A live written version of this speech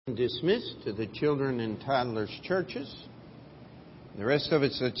Dismissed to the children and toddlers churches. The rest of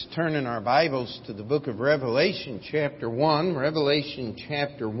us, let's turn in our Bibles to the book of Revelation chapter 1. Revelation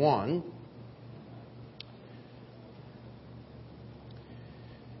chapter 1.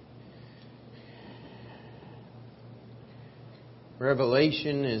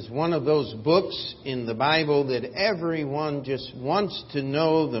 Revelation is one of those books in the Bible that everyone just wants to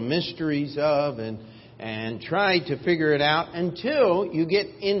know the mysteries of and try to figure it out until you get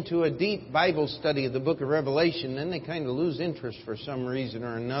into a deep Bible study of the book of Revelation. Then they kind of lose interest for some reason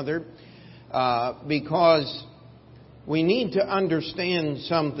or another because we need to understand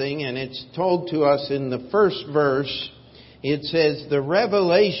something, and it's told to us in the first verse. It says, the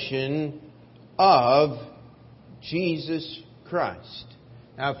revelation of Jesus Christ.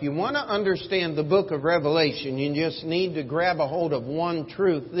 Now, if you want to understand the book of Revelation, you just need to grab a hold of one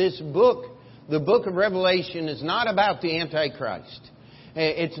truth. The book of Revelation is not about the Antichrist.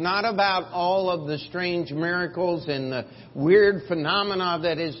 It's not about all of the strange miracles and the weird phenomena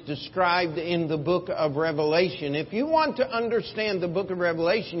that is described in the book of Revelation. If you want to understand the book of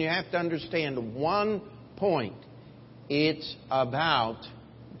Revelation, you have to understand one point. It's about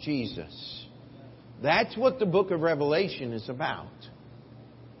Jesus. That's what the book of Revelation is about.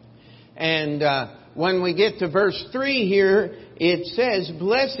 And when we get to verse 3 here, it says,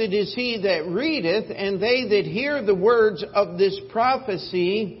 blessed is he that readeth, and they that hear the words of this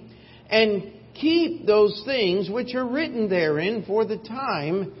prophecy, and keep those things which are written therein, for the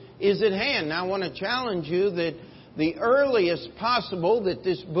time is at hand. Now I want to challenge you that the earliest possible that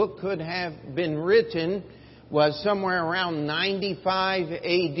this book could have been written was somewhere around 95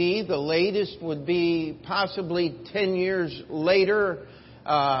 A.D. The latest would be possibly 10 years later,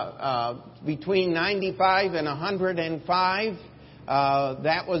 between 95 and 105.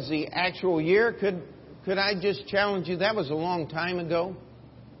 That was the actual year. Could I just challenge you? That was a long time ago.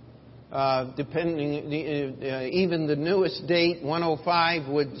 Even the newest date, 105,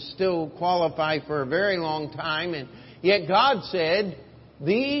 would still qualify for a very long time. And yet God said,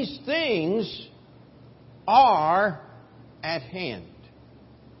 these things are at hand.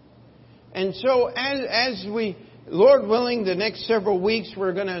 And so as we, Lord willing, the next several weeks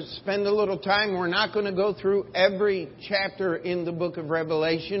we're going to spend a little time. We're not going to go through every chapter in the book of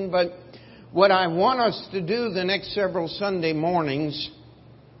Revelation, but what I want us to do the next several Sunday mornings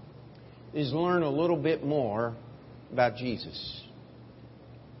is learn a little bit more about Jesus.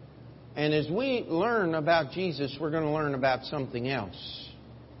 And as we learn about Jesus, we're going to learn about something else.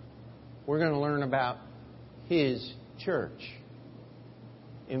 We're going to learn about His church.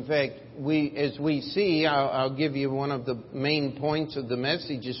 In fact, as we see, I'll give you one of the main points of the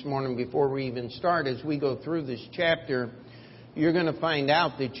message this morning before we even start. As we go through this chapter, you're going to find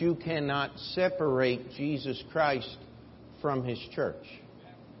out that you cannot separate Jesus Christ from His church.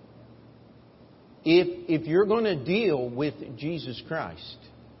 If you're going to deal with Jesus Christ,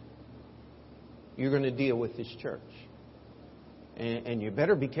 you're going to deal with His church. And you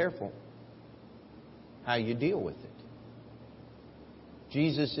better be careful how you deal with it.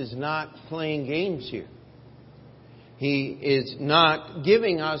 Jesus is not playing games here. He is not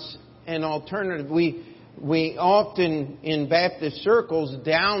giving us an alternative. We often, in Baptist circles,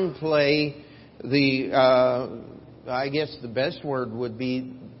 downplay I guess the best word would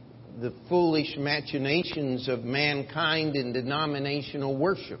be the foolish machinations of mankind in denominational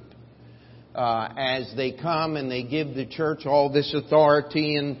worship. As they come and they give the church all this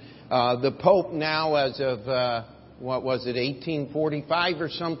authority, and the Pope now, as of 1845 or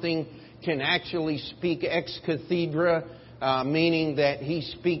something, can actually speak ex cathedra, meaning that he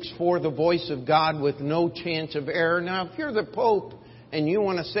speaks for the voice of God with no chance of error. Now, if you're the Pope and you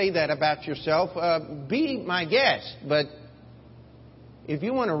want to say that about yourself, be my guest. But if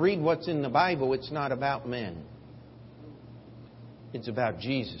you want to read what's in the Bible, it's not about men. It's about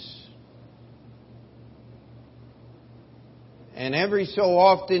Jesus. And every so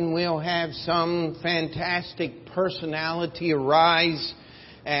often we'll have some fantastic personality arise,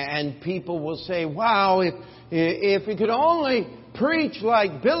 and people will say, wow, if he could only preach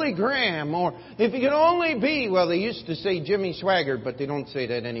like Billy Graham, or if he could only be, well, they used to say Jimmy Swaggart, but they don't say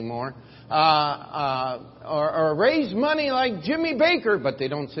that anymore, or raise money like Jimmy Baker, but they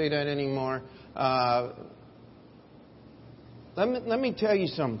don't say that anymore. Let me tell you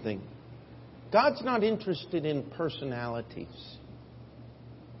something. God's not interested in personalities.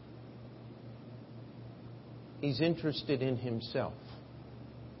 He's interested in Himself.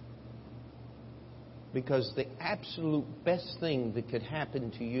 Because the absolute best thing that could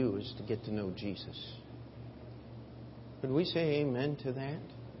happen to you is to get to know Jesus. Could we say amen to that?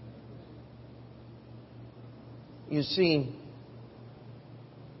 You see,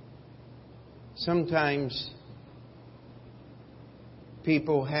 Sometimes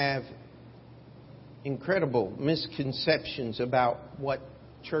people have incredible misconceptions about what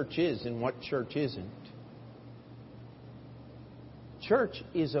church is and what church isn't. Church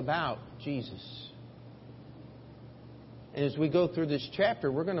is about Jesus. And as we go through this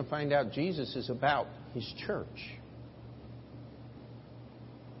chapter, we're going to find out Jesus is about His church.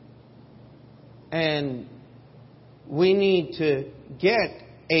 And we need to get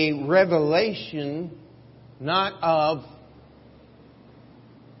a revelation not of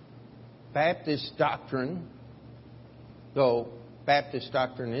Baptist doctrine, though Baptist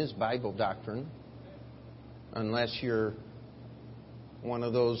doctrine is Bible doctrine, unless you're one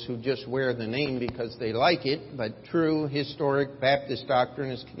of those who just wear the name because they like it, but true historic Baptist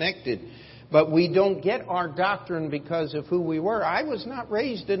doctrine is connected. But we don't get our doctrine because of who we were. I was not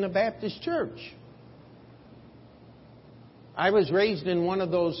raised in a Baptist church. I was raised in one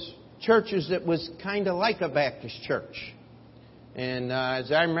of those churches that was kind of like a Baptist church. And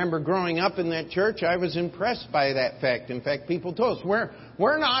as I remember growing up in that church, I was impressed by that fact. In fact, people told us,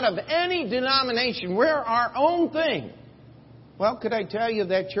 we're not of any denomination. We're our own thing. Well, could I tell you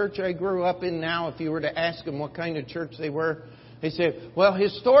that church I grew up in now, if you were to ask them what kind of church they were, they say, well,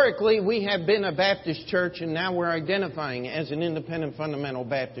 historically we have been a Baptist church and now we're identifying as an independent fundamental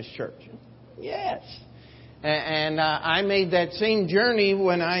Baptist church. Yes. And I made that same journey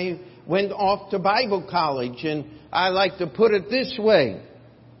when I went off to Bible college. And I like to put it this way.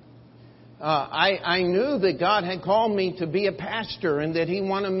 I knew that God had called me to be a pastor and that He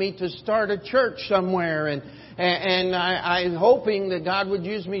wanted me to start a church somewhere. And I'm hoping that God would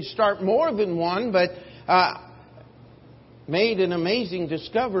use me to start more than one, but made an amazing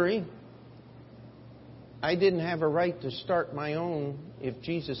discovery. I didn't have a right to start my own if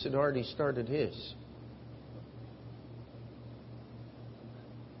Jesus had already started His.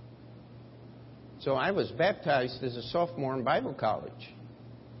 So I was baptized as a sophomore in Bible college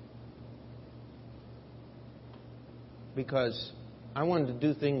because I wanted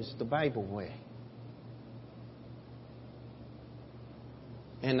to do things the Bible way.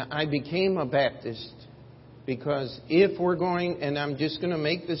 And I became a Baptist because if we're going, and I'm just going to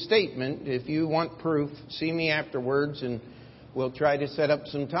make the statement, if you want proof, see me afterwards and we'll try to set up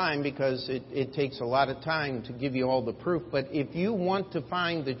some time because it takes a lot of time to give you all the proof. But if you want to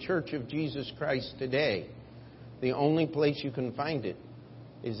find the Church of Jesus Christ today, the only place you can find it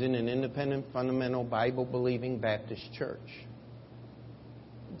is in an independent, fundamental, Bible-believing Baptist church.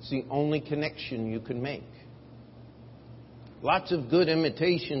 It's the only connection you can make. Lots of good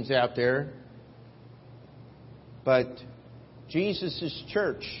imitations out there, but Jesus'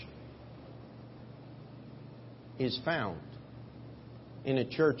 church is found in a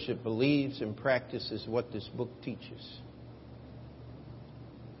church that believes and practices what this book teaches.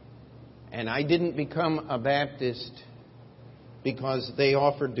 And I didn't become a Baptist because they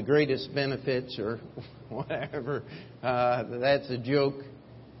offered the greatest benefits or whatever. That's a joke.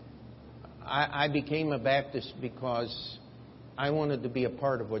 I became a Baptist because I wanted to be a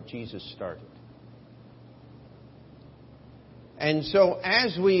part of what Jesus started. And so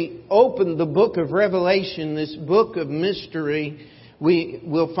as we open the book of Revelation, this book of mystery, we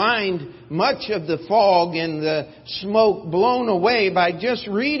will find much of the fog and the smoke blown away by just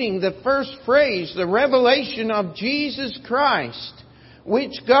reading the first phrase, the revelation of Jesus Christ,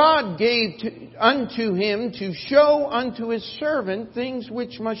 which God gave unto Him to show unto His servant things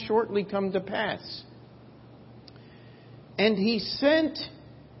which must shortly come to pass. And He sent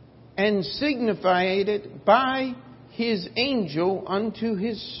and signified it by His angel unto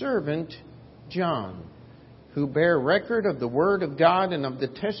His servant John, who bear record of the Word of God and of the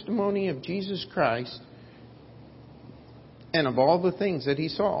testimony of Jesus Christ and of all the things that he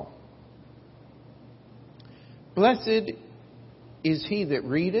saw. Blessed is he that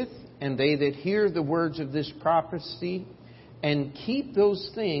readeth, and they that hear the words of this prophecy, and keep those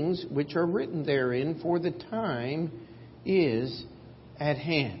things which are written therein, for the time is at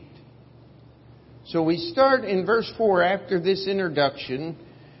hand. So we start in verse 4 after this introduction,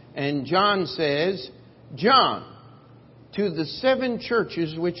 and John says, John, to the 7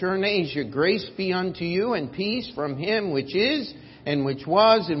 churches which are in Asia, grace be unto you and peace from Him which is, and which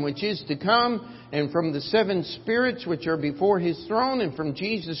was, and which is to come, and from the 7 spirits which are before His throne, and from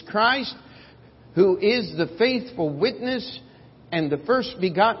Jesus Christ, who is the faithful witness, and the first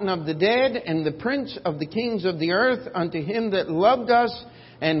begotten of the dead, and the prince of the kings of the earth, unto Him that loved us,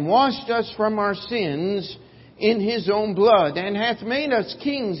 and washed us from our sins in His own blood, and hath made us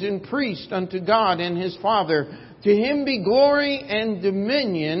kings and priests unto God and His Father. To Him be glory and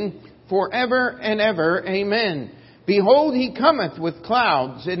dominion forever and ever. Amen. Behold, he cometh with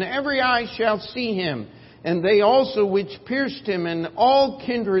clouds, and every eye shall see him, and they also which pierced him, and all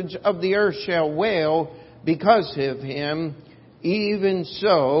kindreds of the earth shall wail because of him. Even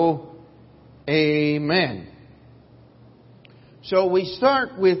so, amen. So we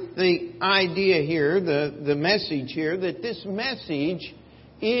start with the idea here, the message here, that this message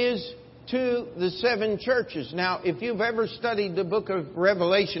is to the 7 churches. Now, if you've ever studied the book of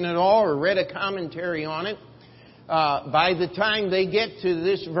Revelation at all or read a commentary on it, by the time they get to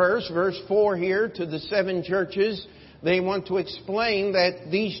this verse 4 here, to the 7 churches, they want to explain that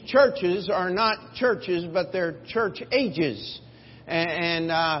these churches are not churches, but they're church ages.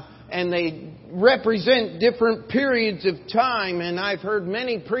 And they represent different periods of time. And I've heard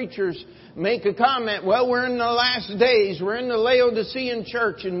many preachers make a comment, well, we're in the last days, we're in the Laodicean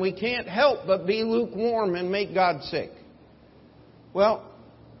church, and we can't help but be lukewarm and make God sick. Well,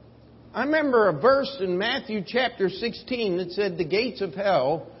 I remember a verse in Matthew chapter 16 that said, the gates of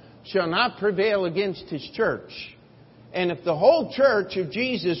hell shall not prevail against His church. And if the whole church of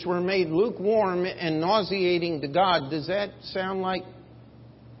Jesus were made lukewarm and nauseating to God, does that sound like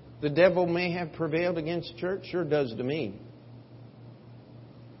the devil may have prevailed against church? Sure does to me.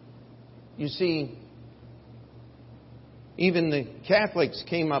 You see, even the Catholics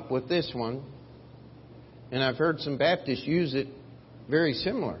came up with this one, and I've heard some Baptists use it very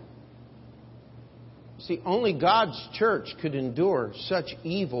similar. See, only God's church could endure such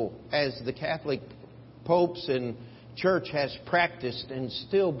evil as the Catholic popes and church has practiced and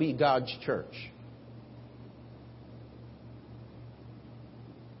still be God's church.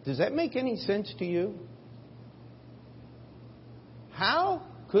 Does that make any sense to you? How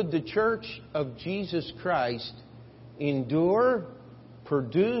could the church of Jesus Christ endure,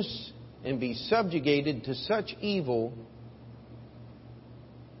 produce, and be subjugated to such evil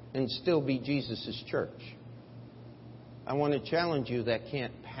and still be Jesus' church? I want to challenge you, that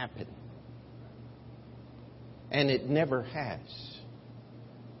can't happen. And it never has.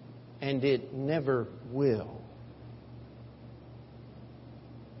 And it never will.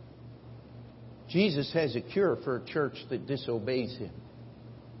 Jesus has a cure for a church that disobeys Him.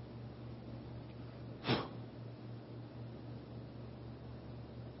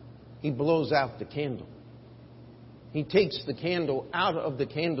 He blows out the candle. He takes the candle out of the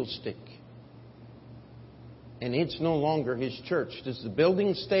candlestick. And it's no longer His church. Does the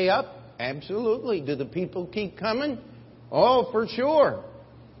building stay up? Absolutely. Do the people keep coming? Oh, for sure.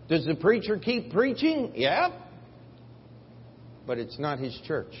 Does the preacher keep preaching? Yeah. But it's not His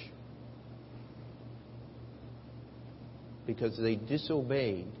church. Because they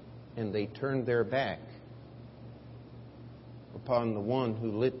disobeyed and they turned their back upon the one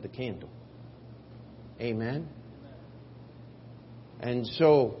who lit the candle. Amen? And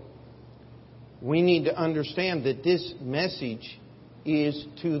so, we need to understand that this message is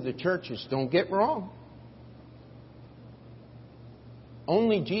to the churches. Don't get wrong.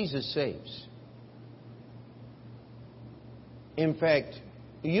 Only Jesus saves. In fact,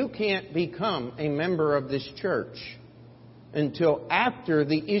 you can't become a member of this church until after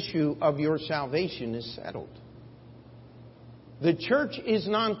the issue of your salvation is settled. The church is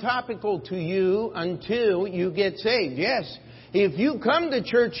non-topical to you until you get saved. Yes, if you come to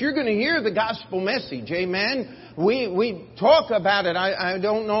church, you're going to hear the gospel message. Amen. We talk about it. I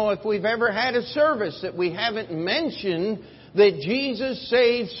don't know if we've ever had a service that we haven't mentioned that Jesus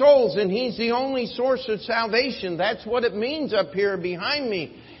saves souls and He's the only source of salvation. That's what it means up here behind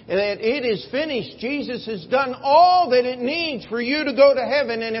me. That it is finished. Jesus has done all that it needs for you to go to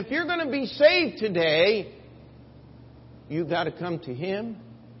heaven. And if you're going to be saved today, you've got to come to Him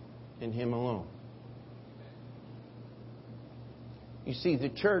and Him alone. You see, the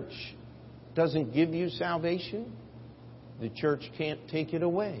church doesn't give you salvation. The church can't take it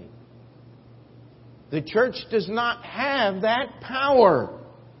away. The church does not have that power.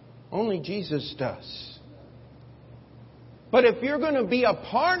 Only Jesus does. But if you're going to be a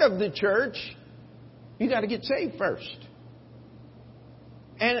part of the church, you got to get saved first.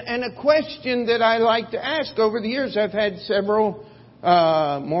 And a question that I like to ask over the years, I've had several,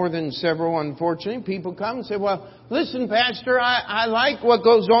 more than several, unfortunately, people come and say, well, listen, Pastor, I like what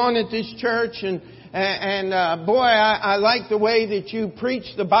goes on at this church, and boy, I like the way that you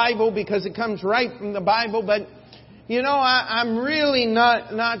preach the Bible because it comes right from the Bible, but you know, I'm really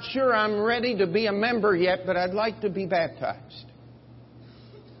not sure I'm ready to be a member yet, but I'd like to be baptized.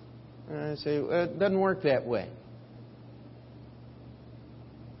 And I say, well, it doesn't work that way.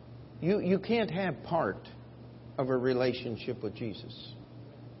 You can't have part of a relationship with Jesus.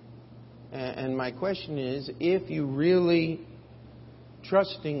 And my question is, if you really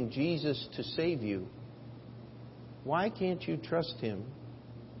trusting Jesus to save you, why can't you trust Him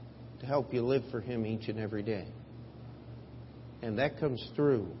to help you live for Him each and every day? And that comes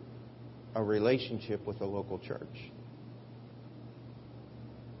through a relationship with a local church.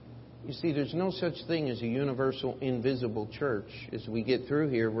 You see, there's no such thing as a universal, invisible church. As we get through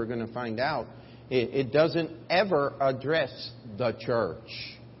here, we're going to find out it doesn't ever address the church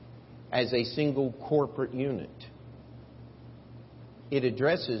as a single corporate unit. It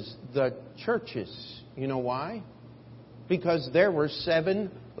addresses the churches. You know why? Because there were 7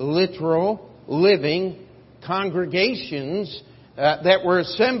 literal, living congregations that were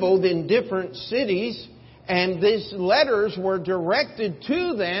assembled in different cities, and these letters were directed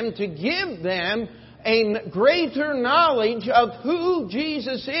to them to give them a greater knowledge of who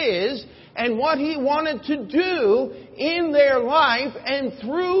Jesus is and what He wanted to do in their life and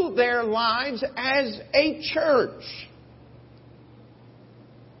through their lives as a church.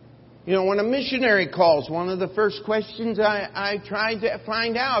 You know, when a missionary calls, one of the first questions I try to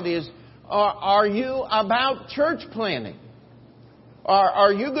find out is, are you about church planting?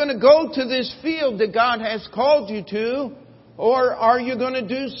 Are you going to go to this field that God has called you to? Or are you going to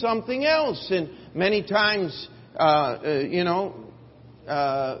do something else? And many times,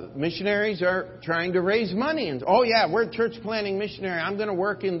 missionaries are trying to raise money. And, oh yeah, we're church planting missionary. I'm going to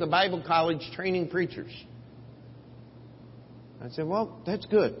work in the Bible college training preachers. I said, well, that's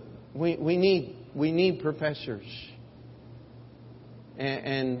good. We need professors.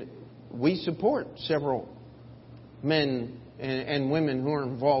 And we support several men and women who are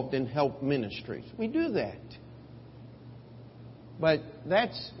involved in help ministries. We do that. But that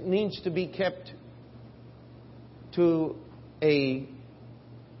needs to be kept to a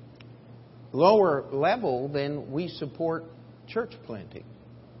lower level than we support church planting.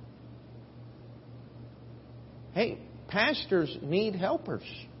 Hey, pastors need helpers.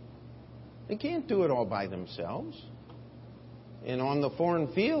 They can't do it all by themselves. And on the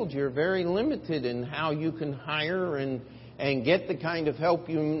foreign field, you're very limited in how you can hire and get the kind of help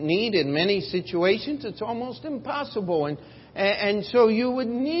you need. In many situations, it's almost impossible. And so you would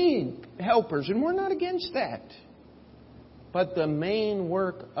need helpers. And we're not against that. But the main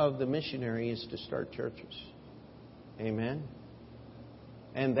work of the missionary is to start churches. Amen?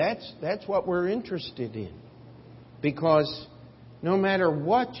 And that's what we're interested in. Because no matter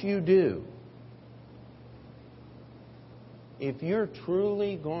what you do, if you're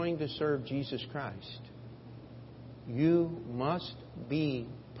truly going to serve Jesus Christ, you must be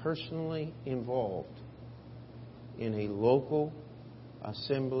personally involved in a local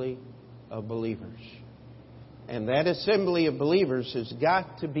assembly of believers. And that assembly of believers has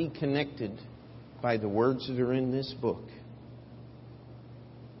got to be connected by the words that are in this book.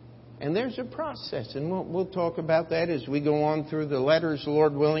 And there's a process, and we'll talk about that as we go on through the letters,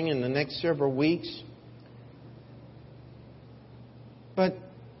 Lord willing, in the next several weeks. But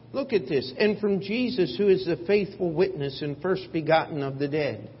look at this. And from Jesus, who is the faithful witness and first begotten of the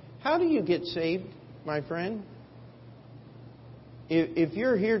dead. How do you get saved, my friend? If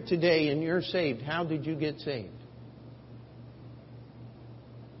you're here today and you're saved, how did you get saved?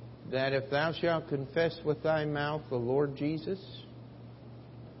 That if thou shalt confess with thy mouth the Lord Jesus,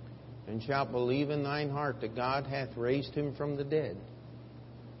 and shalt believe in thine heart that God hath raised Him from the dead,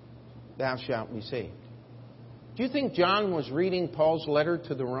 thou shalt be saved. Do you think John was reading Paul's letter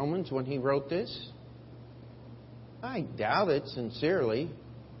to the Romans when he wrote this? I doubt it sincerely,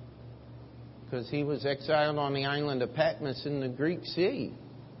 because he was exiled on the island of Patmos in the Greek Sea.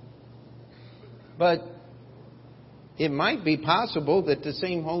 But it might be possible that the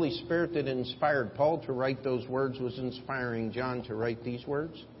same Holy Spirit that inspired Paul to write those words was inspiring John to write these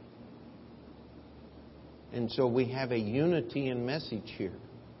words. And so we have a unity in message here.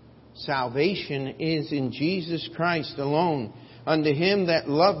 Salvation is in Jesus Christ alone, unto Him that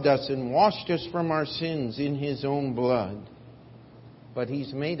loved us and washed us from our sins in His own blood. But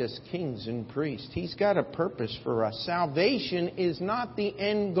He's made us kings and priests. He's got a purpose for us. Salvation is not the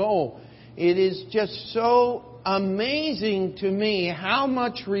end goal. It is just so amazing to me how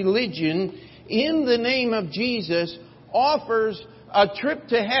much religion in the name of Jesus offers a trip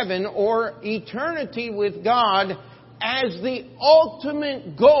to heaven or eternity with God as the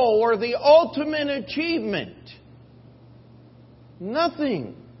ultimate goal or the ultimate achievement.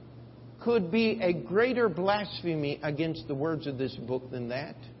 Nothing could be a greater blasphemy against the words of this book than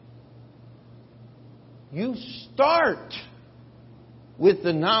that. You start with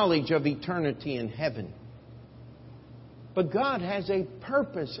the knowledge of eternity in heaven. But God has a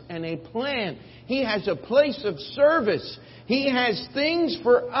purpose and a plan. He has a place of service. He has things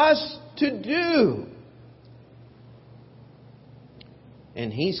for us to do.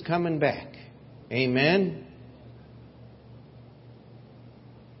 And He's coming back. Amen.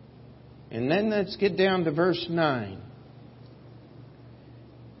 And then let's get down to verse 9.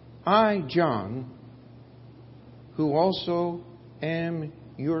 I, John, who also am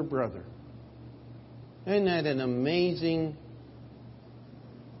your brother. Isn't that an amazing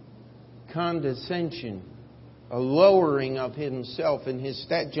condescension, a lowering of himself and his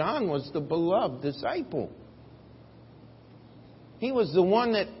stat? John was the beloved disciple. He was the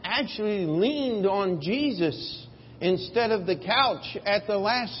one that actually leaned on Jesus instead of the couch at the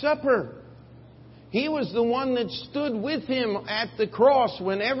Last Supper. He was the one that stood with Him at the cross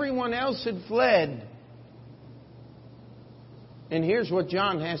when everyone else had fled. And here's what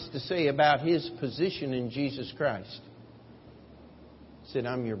John has to say about his position in Jesus Christ. He said,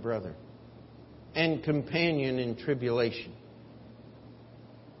 I'm your brother and companion in tribulation.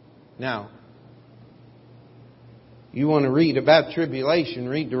 Now, you want to read about tribulation,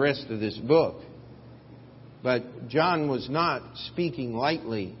 read the rest of this book. But John was not speaking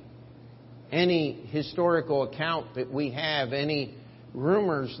lightly. Any historical account that we have, any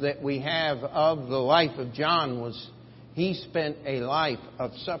rumors that we have of the life of John was he spent a life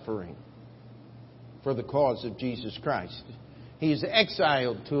of suffering for the cause of Jesus Christ. He is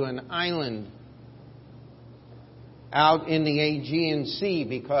exiled to an island out in the Aegean Sea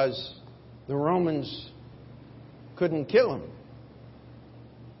because the Romans couldn't kill him.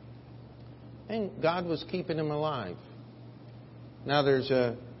 And God was keeping him alive. Now there's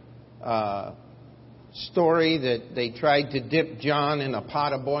a story that they tried to dip John in a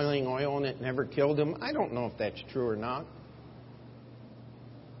pot of boiling oil and it never killed him. I don't know if that's true or not.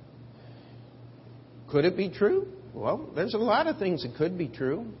 Could it be true? Well, there's a lot of things that could be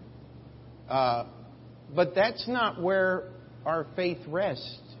true. But that's not where our faith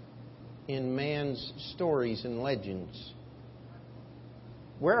rests in man's stories and legends.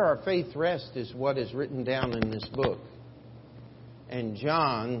 Where our faith rests is what is written down in this book. And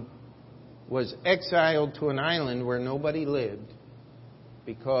John was exiled to an island where nobody lived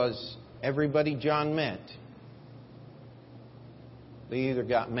because everybody John met, they either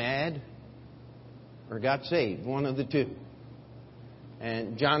got mad or got saved, one of the two.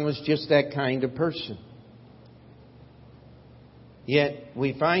 And John was just that kind of person. Yet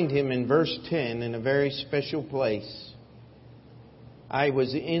we find him in verse 10 in a very special place. I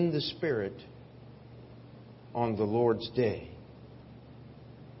was in the Spirit on the Lord's day.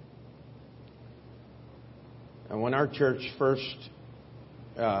 And when our church first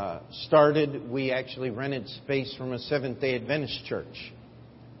started, we actually rented space from a Seventh-day Adventist church.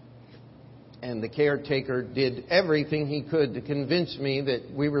 And the caretaker did everything he could to convince me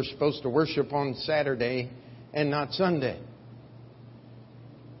that we were supposed to worship on Saturday and not Sunday.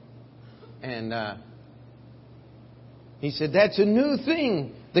 And he said, that's a new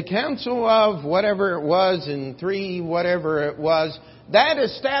thing. The council of whatever it was in 3 whatever it was, that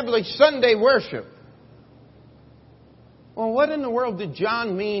established Sunday worship. Well, what in the world did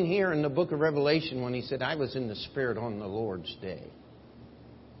John mean here in the book of Revelation when he said, I was in the Spirit on the Lord's day?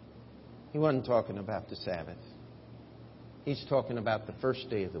 He wasn't talking about the Sabbath. He's talking about the first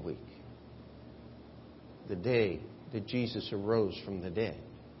day of the week. The day that Jesus arose from the dead.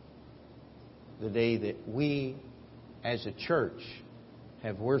 The day that we, as a church,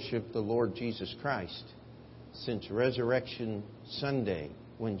 have worshiped the Lord Jesus Christ since Resurrection Sunday,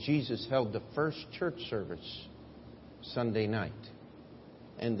 when Jesus held the first church service Sunday night,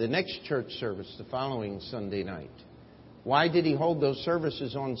 and the next church service the following Sunday night. Why did he hold those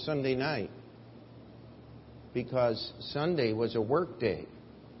services on Sunday night? Because Sunday was a work day.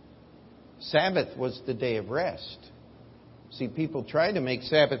 Sabbath was the day of rest. See, people try to make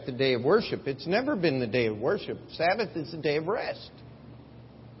Sabbath the day of worship. It's never been the day of worship. Sabbath is the day of rest.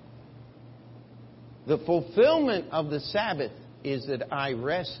 The fulfillment of the Sabbath is that I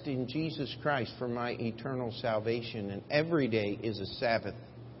rest in Jesus Christ for my eternal salvation. And every day is a Sabbath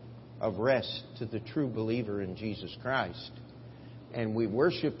of rest to the true believer in Jesus Christ. And we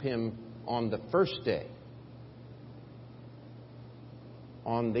worship Him on the first day.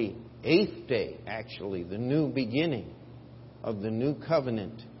 On the 8th day, actually, the new beginning of the new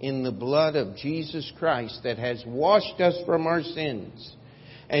covenant in the blood of Jesus Christ that has washed us from our sins.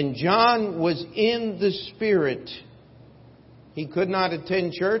 And John was in the Spirit. He could not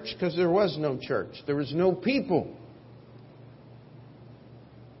attend church because there was no church. There was no people.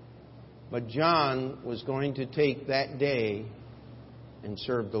 But John was going to take that day and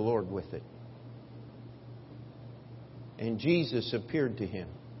serve the Lord with it. And Jesus appeared to him.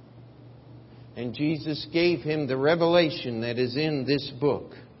 And Jesus gave him the revelation that is in this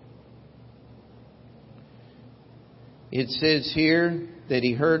book. It says here that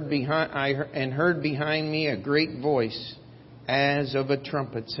he heard behind me a great voice as of a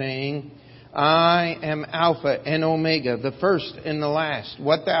trumpet, saying, I am Alpha and Omega, the first and the last.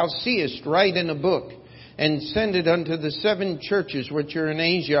 What thou seest, write in a book, and send it unto the 7 churches which are in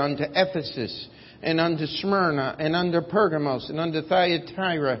Asia, unto Ephesus, and unto Smyrna, and unto Pergamos, and unto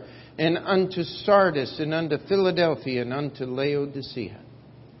Thyatira, and unto Sardis, and unto Philadelphia, and unto Laodicea.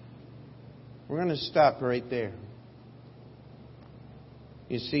 We're going to stop right there.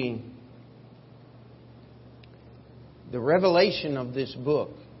 You see, the revelation of this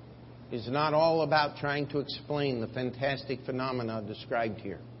book is not all about trying to explain the fantastic phenomena described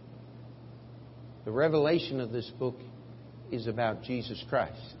here. The revelation of this book is about Jesus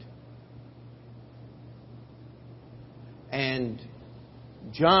Christ. And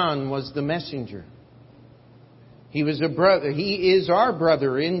John was the messenger. He was a brother. He is our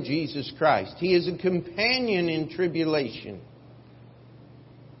brother in Jesus Christ. He is a companion in tribulation.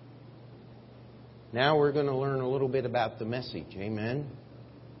 Now we're going to learn a little bit about the message. Amen.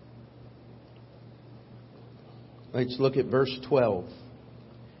 Let's look at verse 12.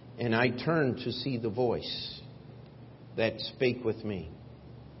 And I turned to see the voice that spake with me.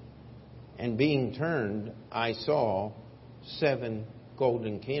 And being turned, I saw 7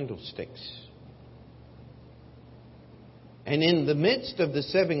 golden candlesticks. And in the midst of the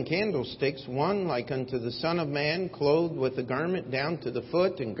 7 candlesticks, one like unto the Son of Man, clothed with a garment down to the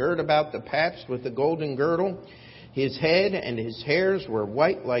foot, and girt about the paps with a golden girdle. His head and his hairs were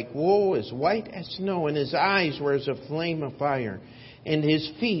white like wool, as white as snow, and his eyes were as a flame of fire. And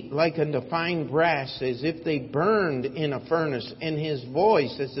his feet like unto fine brass, as if they burned in a furnace, and his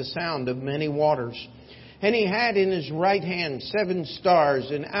voice as the sound of many waters. And he had in his right hand 7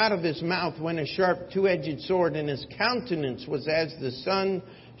 stars, and out of his mouth went a sharp 2-edged sword, and his countenance was as the sun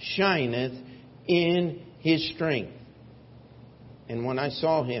shineth in his strength. And when I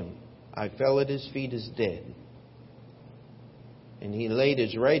saw him, I fell at his feet as dead. And he laid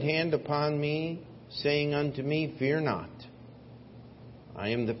his right hand upon me, saying unto me, Fear not. I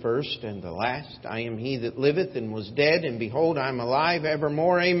am the first and the last. I am he that liveth and was dead, and behold, I am alive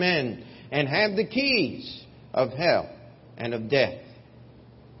evermore. Amen. And have the keys of hell and of death.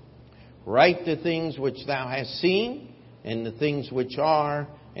 Write the things which thou hast seen, and the things which are,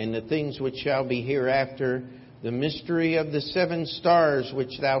 and the things which shall be hereafter, the mystery of the 7 stars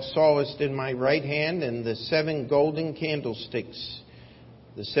which thou sawest in my right hand, and the 7 golden candlesticks.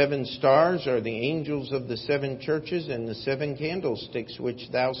 The 7 stars are the angels of the 7 churches, and the 7 candlesticks which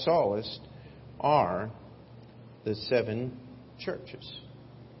thou sawest are the 7 churches.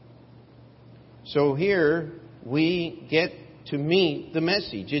 So here we get to meet the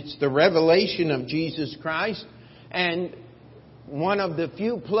message. It's the revelation of Jesus Christ, and one of the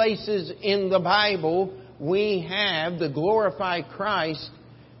few places in the Bible we have the glorified Christ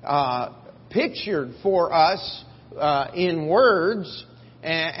pictured for us in words.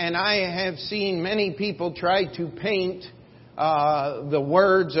 And I have seen many people try to paint the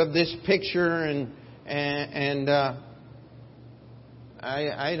words of this picture, and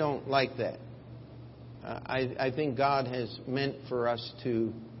I don't like that. I think God has meant for us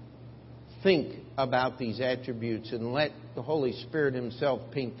to think about these attributes and let the Holy Spirit Himself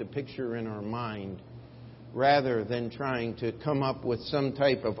paint the picture in our mind, rather than trying to come up with some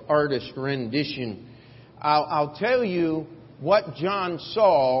type of artist rendition. I'll tell you what John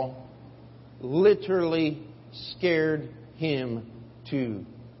saw literally scared him to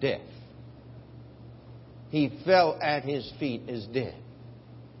death. He fell at his feet as dead.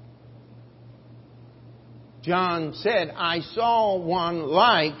 John said, I saw one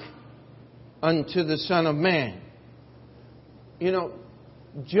like unto the Son of Man. You know,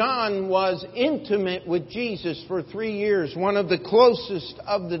 John was intimate with Jesus for 3 years, one of the closest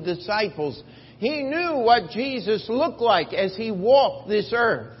of the disciples. He knew what Jesus looked like as He walked this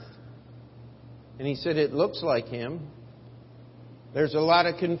earth. And he said, it looks like Him. There's a lot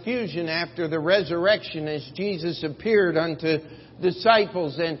of confusion after the resurrection as Jesus appeared unto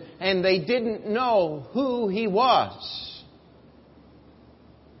disciples, and they didn't know who He was.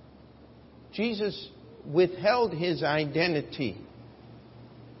 Jesus withheld His identity.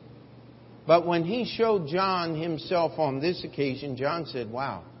 But when He showed John Himself on this occasion, John said,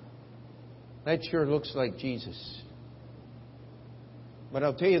 wow, that sure looks like Jesus. But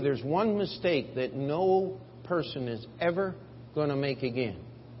I'll tell you, there's one mistake that no person is ever going to make again.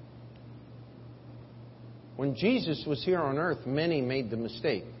 When Jesus was here on earth, many made the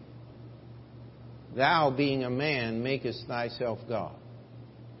mistake. Thou, being a man, makest thyself God.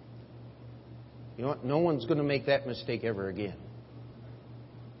 You know what? No one's going to make that mistake ever again.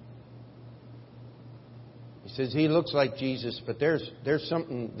 He says he looks like Jesus, but there's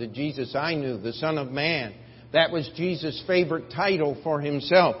something, the Jesus I knew, the Son of Man, That was Jesus' favorite title for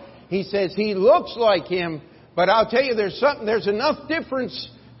Himself. He says He looks like Him, but I'll tell you there's enough difference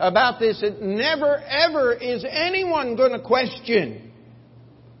about this that never ever is anyone going to question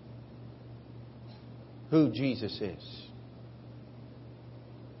who Jesus is.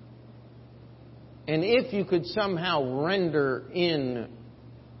 And if you could somehow render in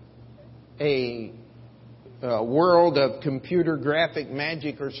a world of computer graphic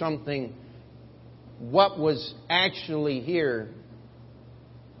magic or something what was actually here,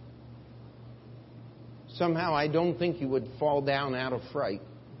 somehow I don't think you would fall down out of fright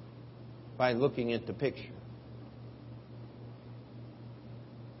by looking at the picture.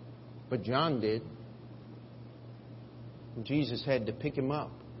 But John did. And Jesus had to pick him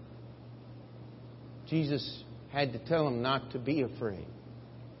up. Jesus had to tell him not to be afraid.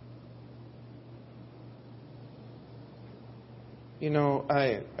 You know,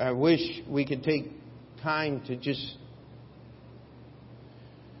 I wish we could take time to just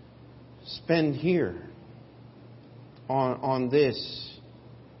spend here on this.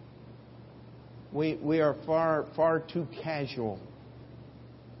 We are far too casual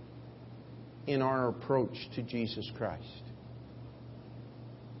in our approach to Jesus Christ.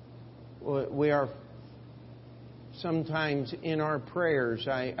 We are sometimes in our prayers,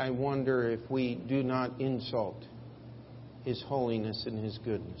 I wonder if we do not insult His holiness and His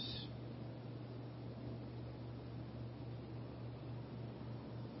goodness.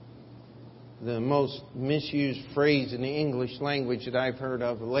 The most misused phrase in the English language that I've heard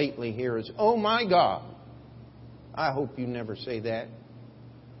of lately here is, "Oh my God." I hope you never say that.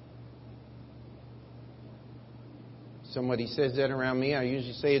 Somebody says that around me, I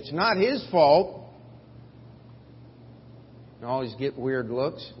usually say, "It's not His fault." I always get weird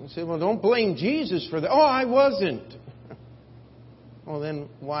looks. I say, "Well, don't blame Jesus for that." "Oh, I wasn't." Well, then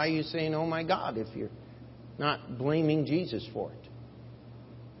why are you saying, "Oh my God," if you're not blaming Jesus for it?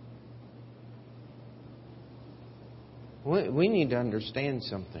 We need to understand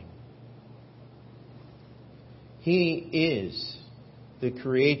something. He is the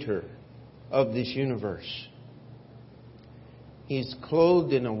creator of this universe. He's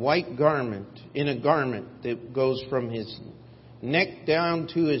clothed in a white garment, in a garment that goes from His neck down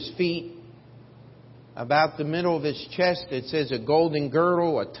to His feet. About the middle of His chest, it says a golden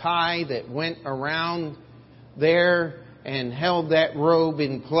girdle, a tie that went around there and held that robe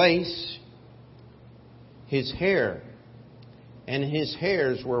in place. His hair, and His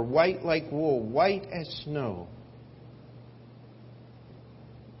hairs were white like wool, white as snow.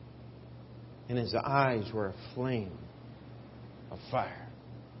 And His eyes were a flame of fire.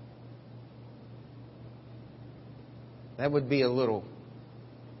 That would be a little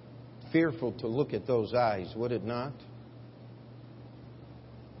fearful to look at those eyes, would it not?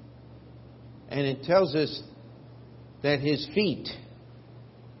 And it tells us that His feet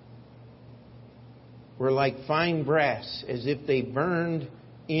were like fine brass, as if they burned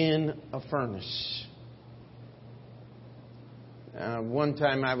in a furnace. One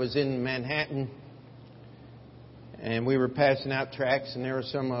time I was in Manhattan, and we were passing out tracts, and there were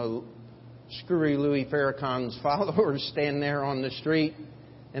some Screwy Louis Farrakhan's followers standing there on the street,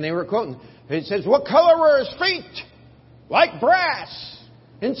 and they were quoting. It says, "What color were His feet? Like brass."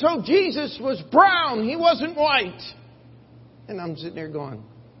 And so Jesus was brown. He wasn't white. And I'm sitting there going,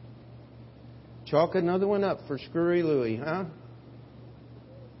 chalk another one up for Screwy Louis, huh?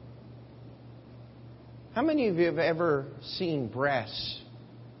 How many of you have ever seen brass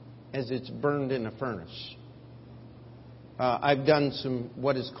as it's burned in a furnace? I've done some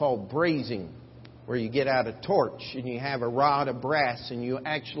what is called brazing, where you get out a torch and you have a rod of brass and you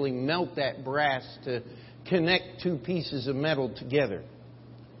actually melt that brass to connect two pieces of metal together.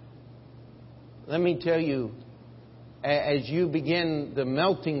 Let me tell you, as you begin the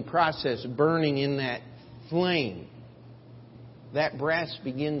melting process, burning in that flame, that brass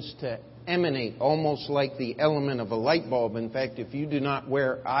begins to emanate almost like the element of a light bulb. In fact, if you do not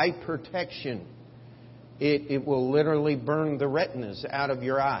wear eye protection, it will literally burn the retinas out of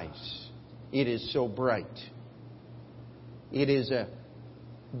your eyes. It is so bright. It is a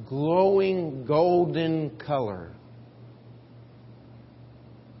glowing golden color.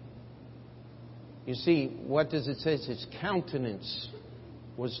 You see, what does it say? His countenance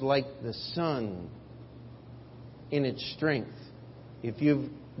was like the sun in its strength. If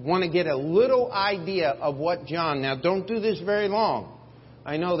you want to get a little idea of what John... Now, don't do this very long.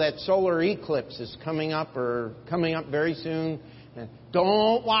 I know that solar eclipse is coming up very soon.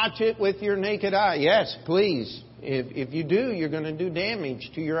 Don't watch it with your naked eye. Yes, please. If you do, you're going to do damage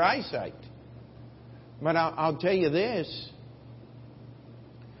to your eyesight. But I'll tell you this.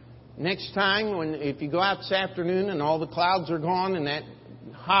 Next time, if you go out this afternoon and all the clouds are gone and that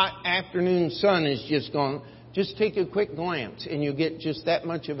hot afternoon sun is just gone, just take a quick glance and you'll get just that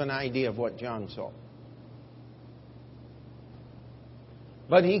much of an idea of what John saw.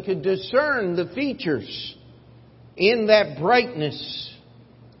 But he could discern the features in that brightness.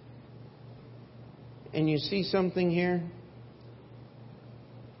 And you see something here?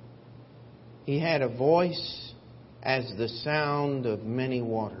 He had a voice as the sound of many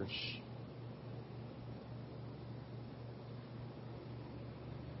waters.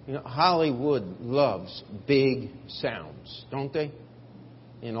 You know, Hollywood loves big sounds, don't they?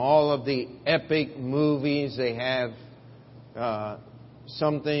 In all of the epic movies, they have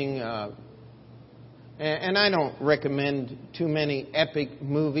something... and I don't recommend too many epic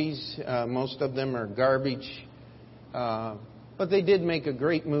movies. Most of them are garbage. But they did make a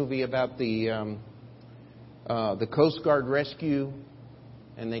great movie about the Coast Guard rescue.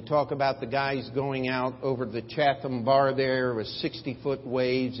 And they talk about the guys going out over the Chatham Bar there with 60-foot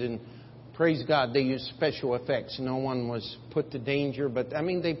waves. And praise God, they used special effects. No one was put to danger. But, I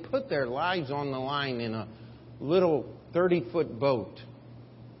mean, they put their lives on the line in a little 30-foot boat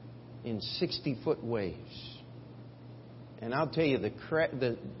in 60-foot waves. And I'll tell you,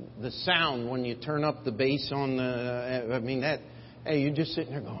 the sound when you turn up the bass on hey, you're just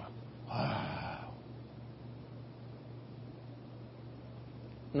sitting there going, wow.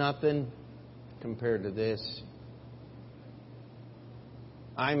 Nothing compared to this.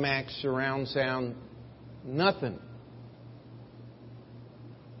 IMAX surround sound, nothing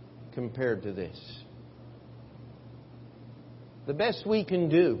compared to this. The best we can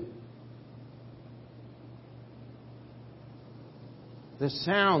do. The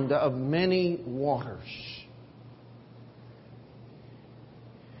sound of many waters.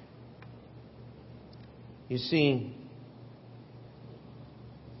 You see,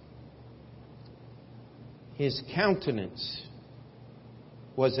 his countenance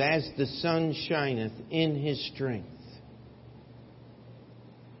was as the sun shineth in his strength.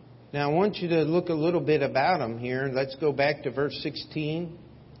 Now I want you to look a little bit about him here. Let's go back to verse 16.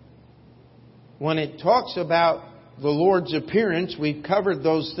 When it talks about the Lord's appearance, we've covered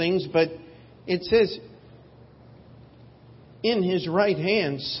those things, but it says, in his right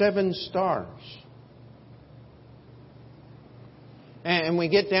hand, 7 stars. And we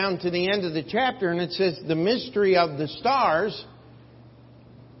get down to the end of the chapter and it says the mystery of the stars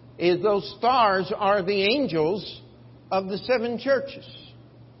is those stars are the angels of the 7 churches.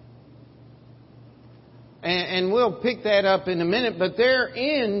 And we'll pick that up in a minute, but they're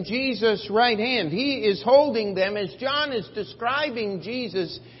in Jesus' right hand. He is holding them. As John is describing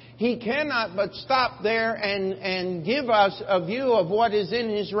Jesus, he cannot but stop there and give us a view of what is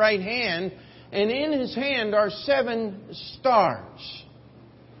in his right hand. And in his hand are 7 stars.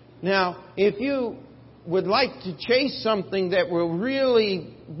 Now, if you would like to chase something that will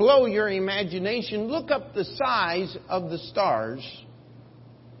really blow your imagination, look up the size of the stars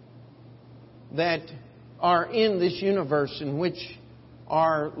that are in this universe in which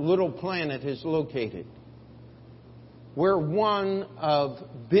our little planet is located. We're one of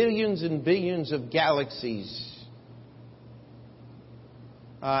billions and billions of galaxies.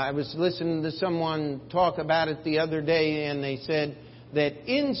 I was listening to someone talk about it the other day, and they said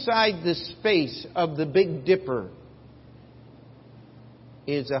that inside the space of the Big Dipper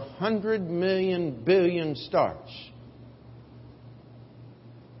is 100 million billion stars.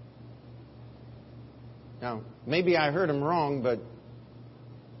 Now, maybe I heard him wrong, but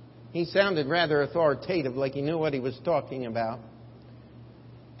he sounded rather authoritative, like he knew what he was talking about.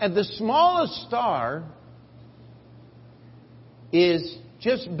 And the smallest star is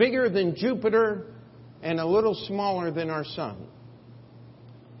just bigger than Jupiter and a little smaller than our sun.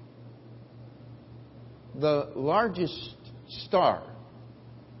 The largest star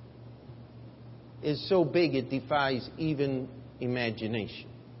is so big it defies even imagination.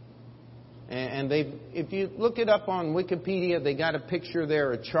 And if you look it up on Wikipedia, they got a picture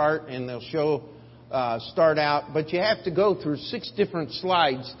there, a chart, and they'll show start out. But you have to go through 6 different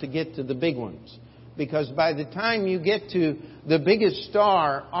slides to get to the big ones. Because by the time you get to the biggest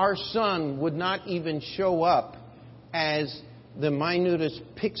star, our sun would not even show up as the minutest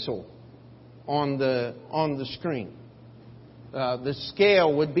pixel on the screen. The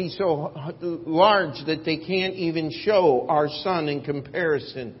scale would be so large that they can't even show our sun in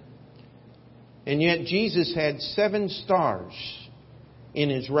comparison. And yet Jesus had 7 stars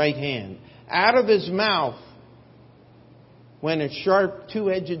in his right hand. Out of his mouth went a sharp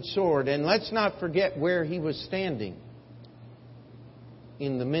 2-edged sword. And let's not forget where he was standing.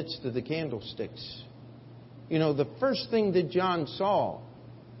 In the midst of the candlesticks. You know, the first thing that John saw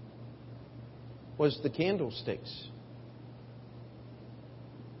was the candlesticks.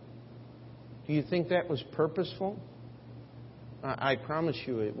 Do you think that was purposeful? I promise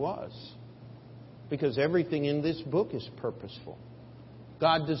you it was. Because everything in this book is purposeful.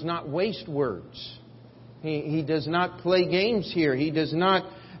 God does not waste words. He does not play games here. He does not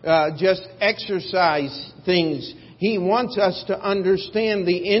just exercise things. He wants us to understand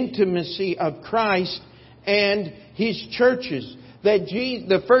the intimacy of Christ and His churches. That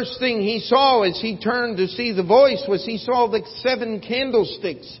the first thing He saw as He turned to see the voice was He saw the 7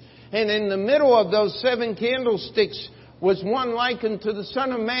 candlesticks. And in the middle of those 7 candlesticks was one likened to the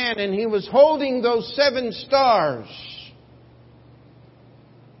Son of Man, and He was holding those 7 stars.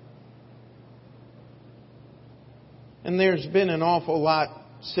 And there's been an awful lot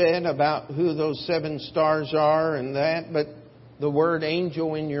said about who those 7 stars are and that, but the word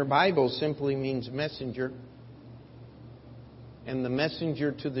angel in your Bible simply means messenger. And the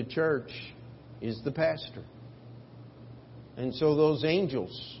messenger to the church is the pastor. And so those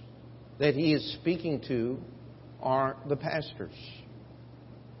angels that He is speaking to are the pastors.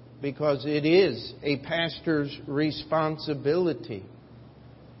 Because it is a pastor's responsibility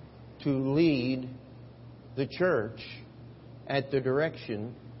to lead the church at the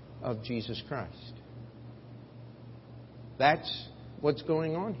direction of Jesus Christ. That's what's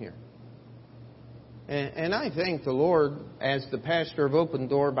going on here. And I thank the Lord, as the pastor of Open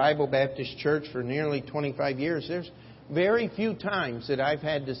Door Bible Baptist Church for nearly 25 years, there's very few times that I've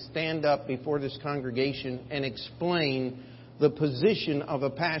had to stand up before this congregation and explain the position of a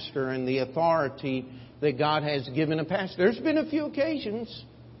pastor and the authority that God has given a pastor. There's been a few occasions.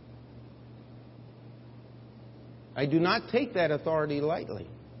 I do not take that authority lightly.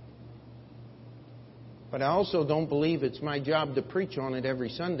 But I also don't believe it's my job to preach on it every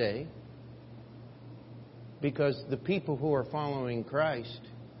Sunday, because the people who are following Christ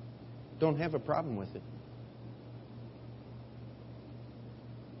don't have a problem with it.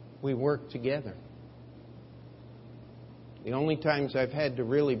 We work together. The only times I've had to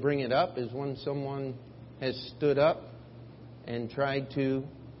really bring it up is when someone has stood up and tried to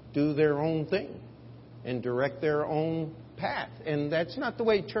do their own thing and direct their own path. And that's not the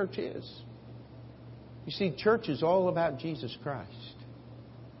way church is. You see, church is all about Jesus Christ.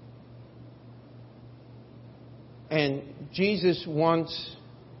 And Jesus wants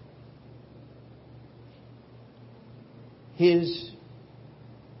His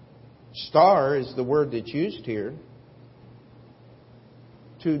star, is the word that's used here,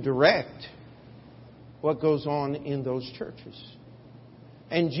 to direct what goes on in those churches.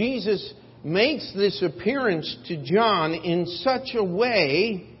 And Jesus makes this appearance to John in such a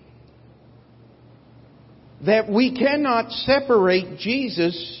way that we cannot separate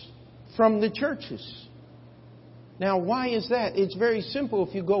Jesus from the churches. Now, why is that? It's very simple.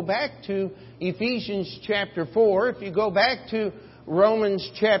 If you go back to Ephesians chapter 4, if you go back to Romans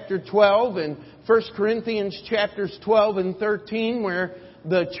chapter 12 and 1 Corinthians chapters 12 and 13, where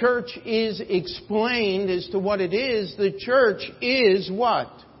the church is explained as to what it is, the church is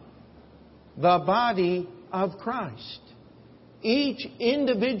what? The body of Christ. Each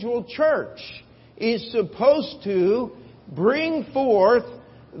individual church is supposed to bring forth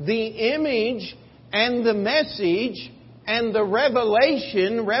the image and the message and the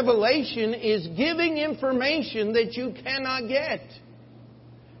revelation. Revelation is giving information that you cannot get.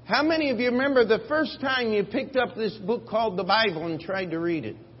 How many of you remember the first time you picked up this book called the Bible and tried to read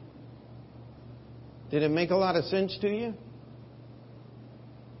it? Did it make a lot of sense to you?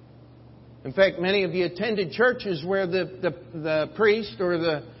 In fact, many of you attended churches where the priest or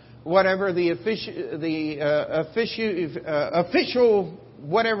the whatever, the official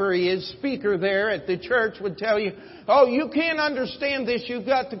whatever he is, speaker there at the church would tell you, oh, you can't understand this, you've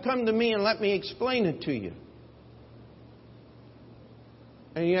got to come to me and let me explain it to you.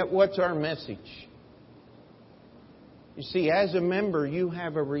 And yet, what's our message? You see, as a member, you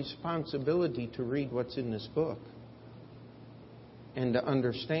have a responsibility to read what's in this book and to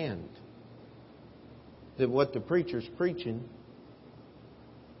understand that what the preacher's preaching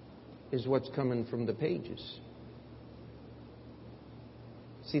is what's coming from the pages.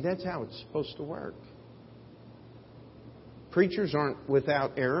 See, that's how it's supposed to work. Preachers aren't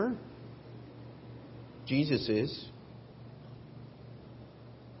without error. Jesus is.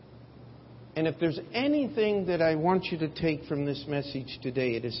 And if there's anything that I want you to take from this message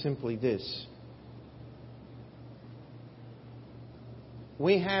today, it is simply this.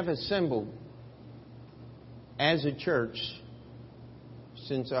 We have assembled as a church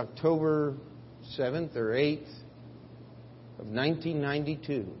since October 7th or 8th of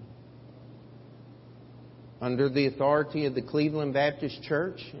 1992 under the authority of the Cleveland Baptist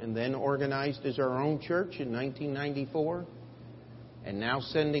Church, and then organized as our own church in 1994, and now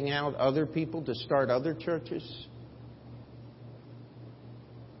sending out other people to start other churches.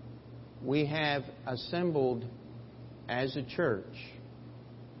 We have assembled as a church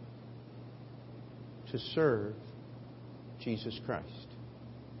to serve Jesus Christ.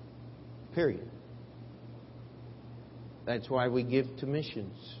 Period. That's why we give to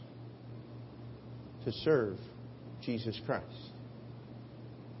missions. To serve Jesus Christ.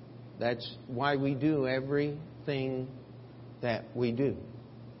 That's why we do everything that we do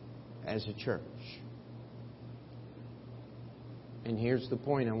as a church. And here's the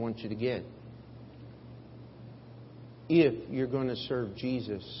point I want you to get. If you're going to serve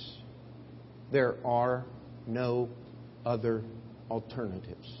Jesus, there are no other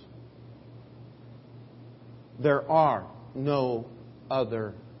alternatives. There are no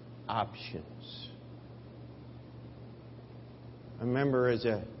other options. I remember as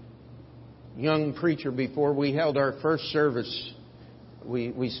a young preacher, before we held our first service,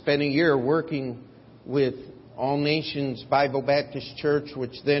 we spent a year working with All Nations Bible Baptist Church,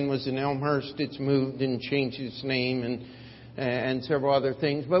 which then was in Elmhurst. It's moved and changed its name and several other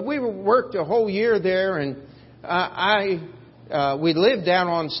things. But we worked a whole year there, and we lived down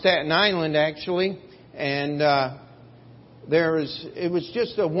on Staten Island, actually, and it was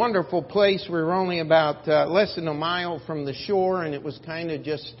just a wonderful place. We were only about less than a mile from the shore, and it was kind of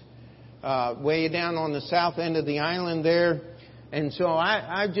just way down on the south end of the island there. And so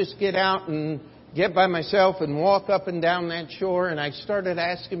I just get out and get by myself and walk up and down that shore, and I started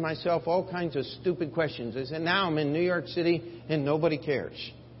asking myself all kinds of stupid questions. I said, now I'm in New York City and nobody cares.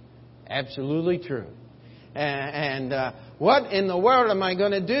 Absolutely true. And what in the world am I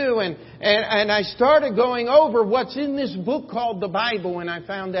going to do? And I started going over what's in this book called the Bible, and I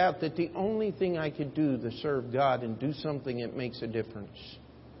found out that the only thing I could do to serve God and do something that makes a difference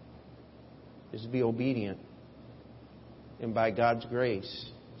is to be obedient. And by God's grace,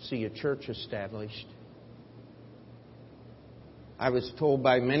 see a church established. I was told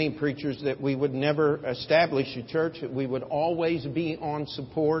by many preachers that we would never establish a church, that we would always be on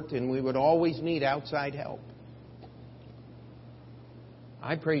support and we would always need outside help.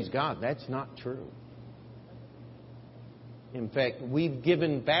 I praise God, that's not true. In fact, we've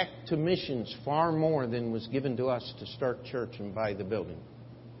given back to missions far more than was given to us to start church and buy the building.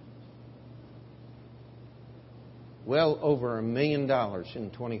 Well over $1 million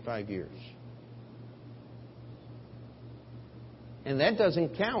in 25 years. And that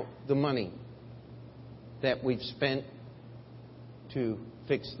doesn't count the money that we've spent to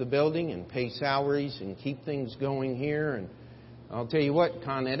fix the building and pay salaries and keep things going here. And I'll tell you what,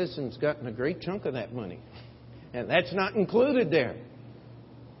 Con Edison's gotten a great chunk of that money. And that's not included there.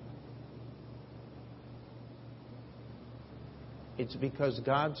 It's because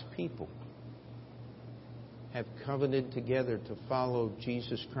God's people have covenanted together to follow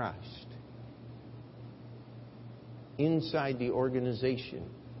Jesus Christ inside the organization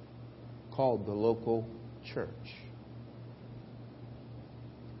called the local church.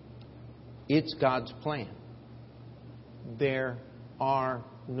 It's God's plan. There are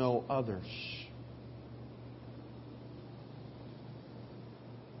no others.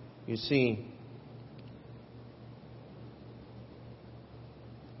 You see,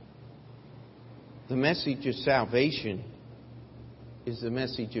 the message of salvation is the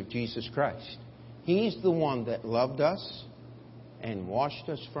message of Jesus Christ. He's the one that loved us and washed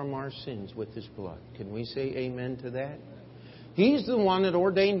us from our sins with His blood. Can we say amen to that? He's the one that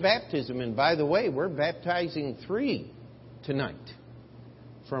ordained baptism. And by the way, we're baptizing 3 tonight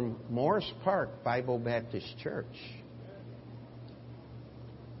from Morris Park Bible Baptist Church.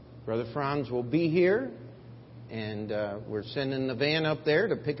 Brother Franz will be here, and we're sending the van up there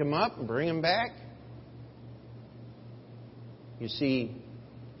to pick him up and bring him back. You see,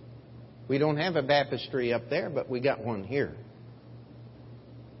 we don't have a baptistry up there, but we got one here.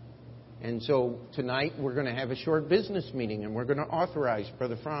 And so tonight we're going to have a short business meeting, and we're going to authorize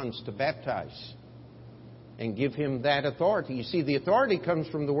Brother Franz to baptize and give him that authority. You see, the authority comes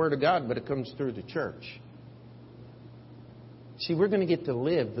from the Word of God, but it comes through the church. See, we're going to get to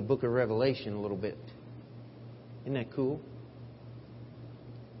live the book of Revelation a little bit. Isn't that cool?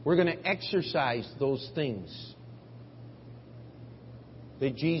 We're going to exercise those things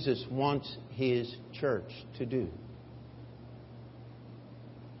that Jesus wants His church to do.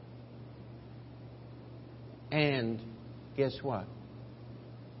 And guess what?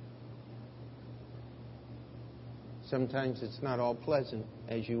 Sometimes it's not all pleasant,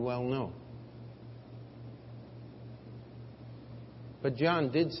 as you well know. But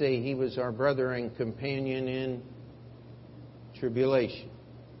John did say he was our brother and companion in tribulation.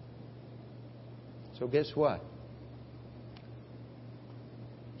 So guess what?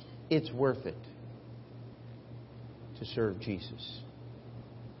 It's worth it to serve Jesus.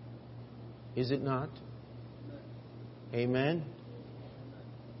 Is it not? Amen?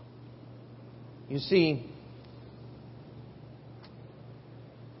 You see,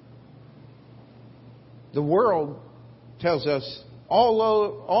 the world tells us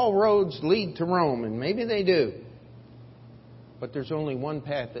all roads lead to Rome, and maybe they do. But there's only one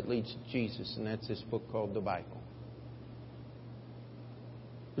path that leads to Jesus, and that's this book called the Bible.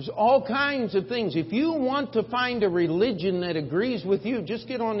 There's all kinds of things. If you want to find a religion that agrees with you, just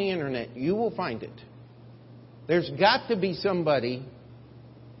get on the internet. You will find it. There's got to be somebody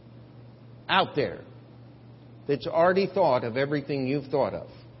out there that's already thought of everything you've thought of.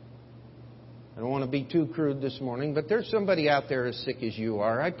 I don't want to be too crude this morning, but there's somebody out there as sick as you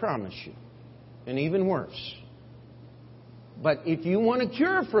are, I promise you. And even worse. But if you want a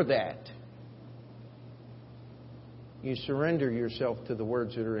cure for that, you surrender yourself to the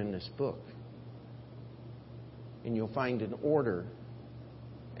words that are in this book. And you'll find an order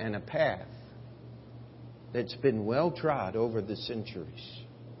and a path that's been well trod over the centuries.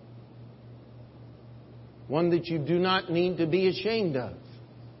 One that you do not need to be ashamed of.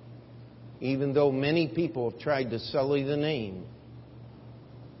 Even though many people have tried to sully the name.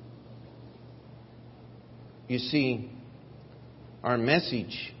 You see, our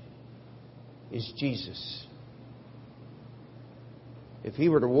message is Jesus. If He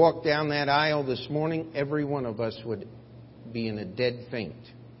were to walk down that aisle this morning, every one of us would be in a dead faint.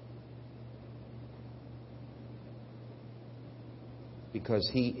 Because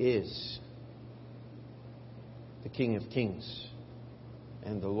He is the King of Kings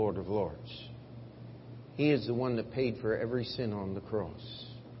and the Lord of Lords. He is the one that paid for every sin on the cross.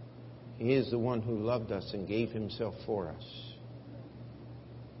 He is the one who loved us and gave Himself for us.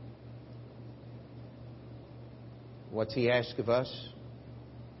 What's He ask of us?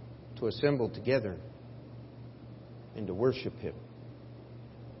 To assemble together and to worship Him.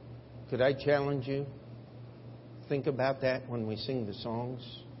 Could I challenge you? Think about that when we sing the songs.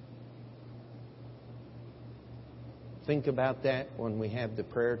 Think about that when we have the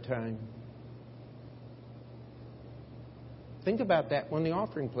prayer time. Think about that when the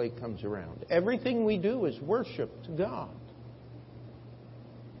offering plate comes around. Everything we do is worship to God.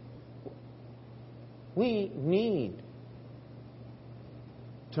 We need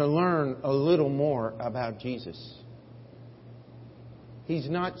to learn a little more about Jesus. He's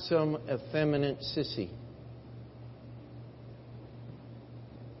not some effeminate sissy.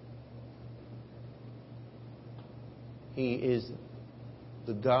 He is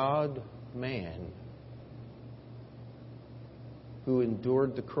the God-man who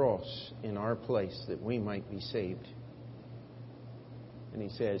endured the cross in our place that we might be saved. And He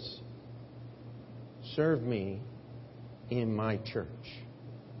says, serve me in my church.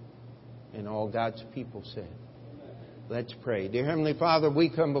 And all God's people said, let's pray. Dear Heavenly Father, we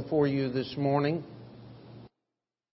come before You this morning.